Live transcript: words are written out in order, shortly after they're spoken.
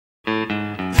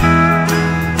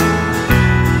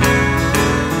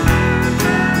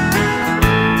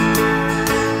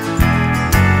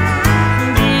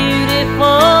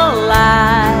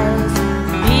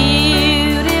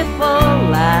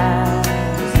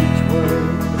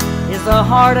is a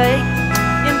heartache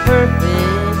in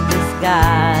perfect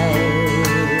disguise.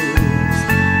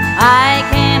 I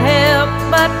can't help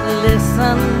but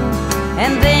listen,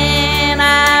 and then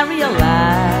I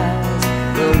realize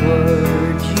the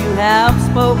words you have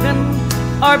spoken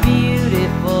are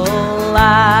beautiful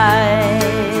lies.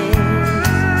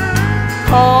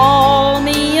 Call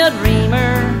me a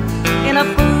dreamer in a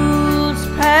fool's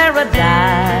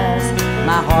paradise.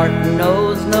 My heart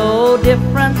knows no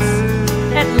difference,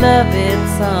 at love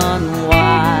it's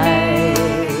unwise.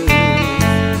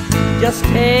 Just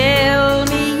tell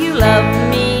me you love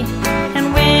me,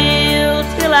 and will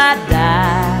till I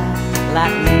die.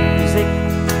 Like music,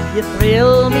 you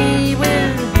thrill me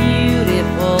with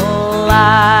beautiful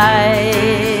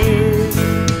lies.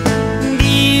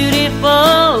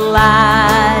 Beautiful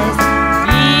lies,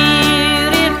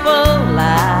 beautiful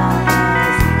lies.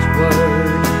 Each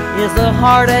word is a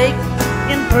heartache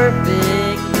in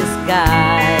perfect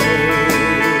disguise.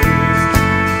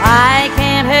 I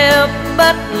can't help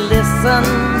but listen,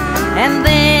 and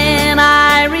then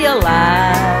I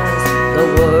realize the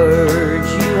words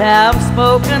you have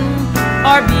spoken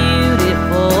are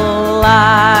beautiful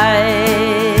lies.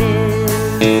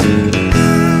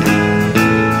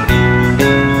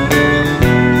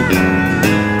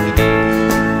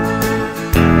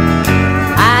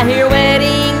 I hear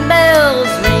wedding bells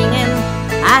ringing,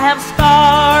 I have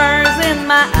stars in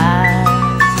my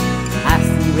eyes. I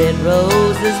see red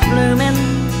roses blooming,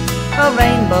 a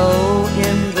rainbow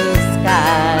in the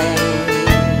sky.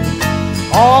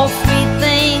 All sweet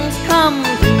things come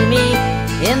to me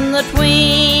in the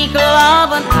twinkle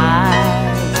of an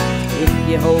eye. If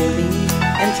you hold me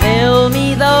and tell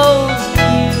me those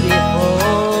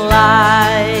beautiful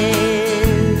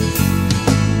lies.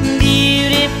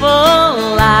 Beautiful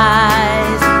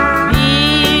lies,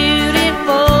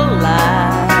 beautiful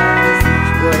lies.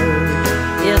 Each word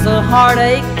is a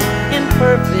heartache in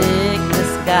perfect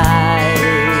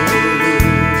disguise.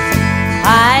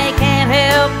 I can't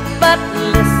help but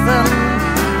listen,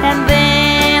 and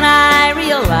then I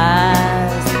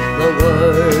realize the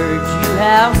words you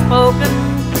have spoken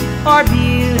are beautiful